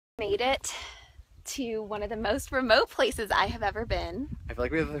Made it to one of the most remote places I have ever been. I feel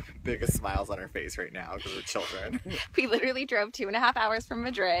like we have the biggest smiles on our face right now because we're children. We literally drove 2.5 hours from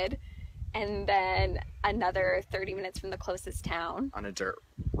Madrid and then another 30 minutes from the closest town. On a dirt,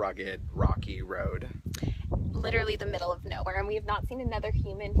 rugged, rocky road. Literally the middle of nowhere, and we have not seen another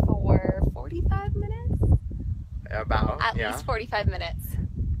human for 45 minutes? At least 45 minutes.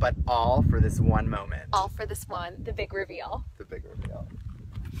 But all for this one moment. All for this one, the big reveal. The big reveal.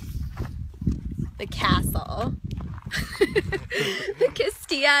 The castle. The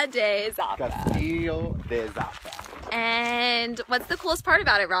Castillo de Zafra. Castillo de Zafra. And what's the coolest part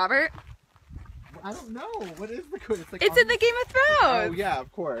about it, Robert? I don't know. What is the coolest? It's in the Game of Thrones. Oh yeah,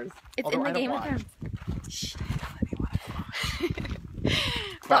 of course. It's in the Game of Thrones. Shh, I don't let anyone watch.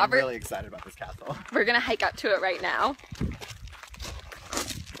 Robert, I'm really excited about this castle. We're gonna hike up to it right now.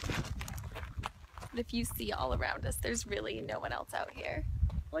 But if you see all around us, there's really no one else out here.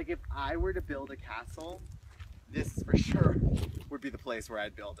 Like if I were to build a castle, this for sure would be the place where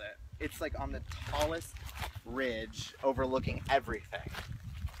I'd build it. It's like on the tallest ridge overlooking everything.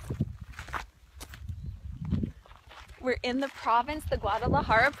 We're in the province, the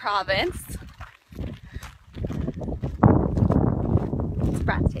Guadalajara province. It's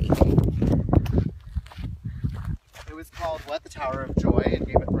breathtaking. It was called what? The Tower of Joy in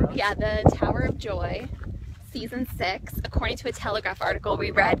Game of Thrones? Yeah, the Tower of Joy, season 6, according to a Telegraph article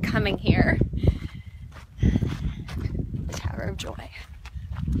we read coming here. The Tower of Joy.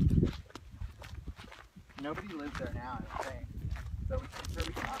 Nobody lives there now, I don't think. So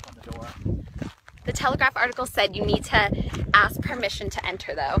we can knock on the door. The Telegraph article said you need to ask permission to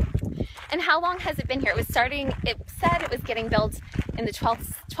enter though. And how long has it been here? It said it was getting built in the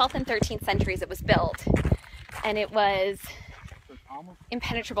 12th and 13th centuries it was built. And it was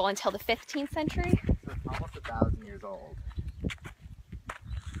impenetrable until the 15th century. So it's almost 1,000 years old.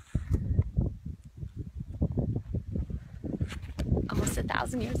 Almost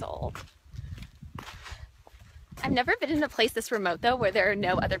 1,000 years old. I've never been in a place this remote though where there are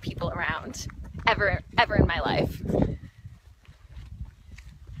no other people around. Ever in my life.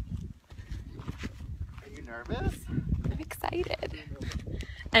 Are you nervous? I'm excited.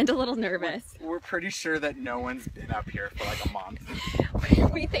 And a little nervous. We're pretty sure that no one's been up here for like a month.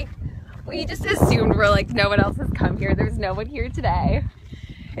 We just assumed we're like, no one else has come here. There's no one here today.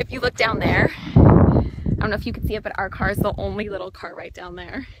 If you look down there, I don't know if you can see it, but our car is the only little car right down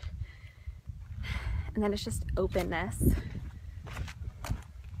there. And then it's just openness.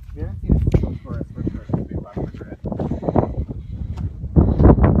 We haven't seen a single tourist for sure since we left Madrid.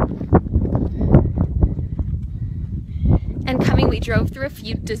 And coming, we drove through a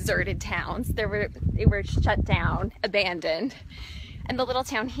few deserted towns. They were shut down, abandoned. And the little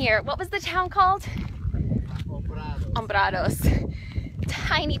town here, what was the town called? Hombrados.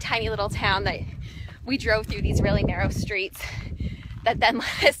 Tiny, tiny little town that we drove through these really narrow streets that then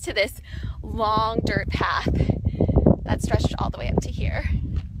led us to this long dirt path that stretched all the way up to here.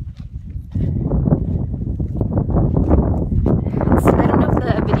 I don't know if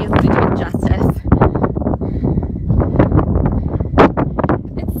the video is going to do it justice.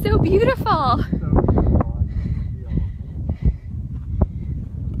 It's so beautiful.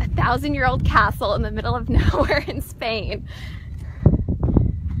 1,000-year-old castle in the middle of nowhere in Spain.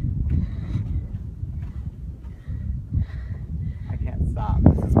 I can't stop.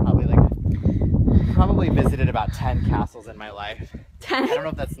 This is probably visited about 10 castles in my life. 10? I don't know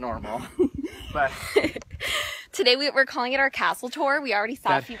if that's normal, but today we're calling it our castle tour. We already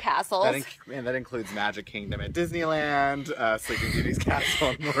saw a few castles. That includes Magic Kingdom at Disneyland, Sleeping Beauty's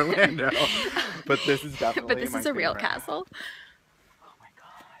castle in Orlando. But this is definitely But this is a real castle. Oh my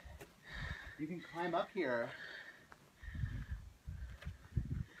god. You can climb up here.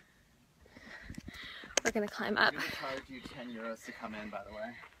 We're gonna climb up. I'm gonna charge you 10 euros to come in, by the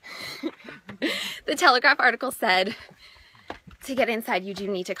way. The Telegraph article said to get inside you do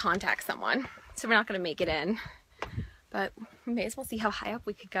need to contact someone. So we're not gonna make it in. But we may as well see how high up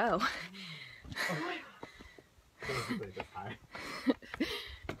we could go. Oh my god. Basically this high.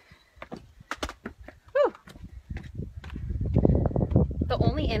 Whew. The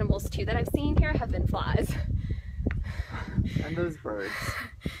only animals too that I've seen here have been flies. And those birds.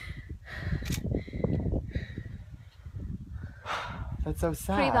 That's so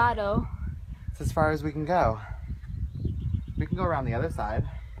sad. Privado. It's as far as we can go. We can go around the other side.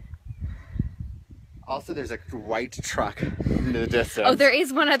 Also, there's a white truck in the distance. Oh, there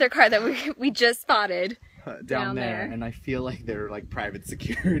is one other car that we just spotted. Down there. And I feel like they're like private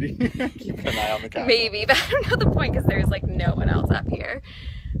security. Keep an eye on the castle. Maybe, but I don't know the point because there's like no one else up here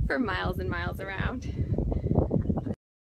for miles and miles around.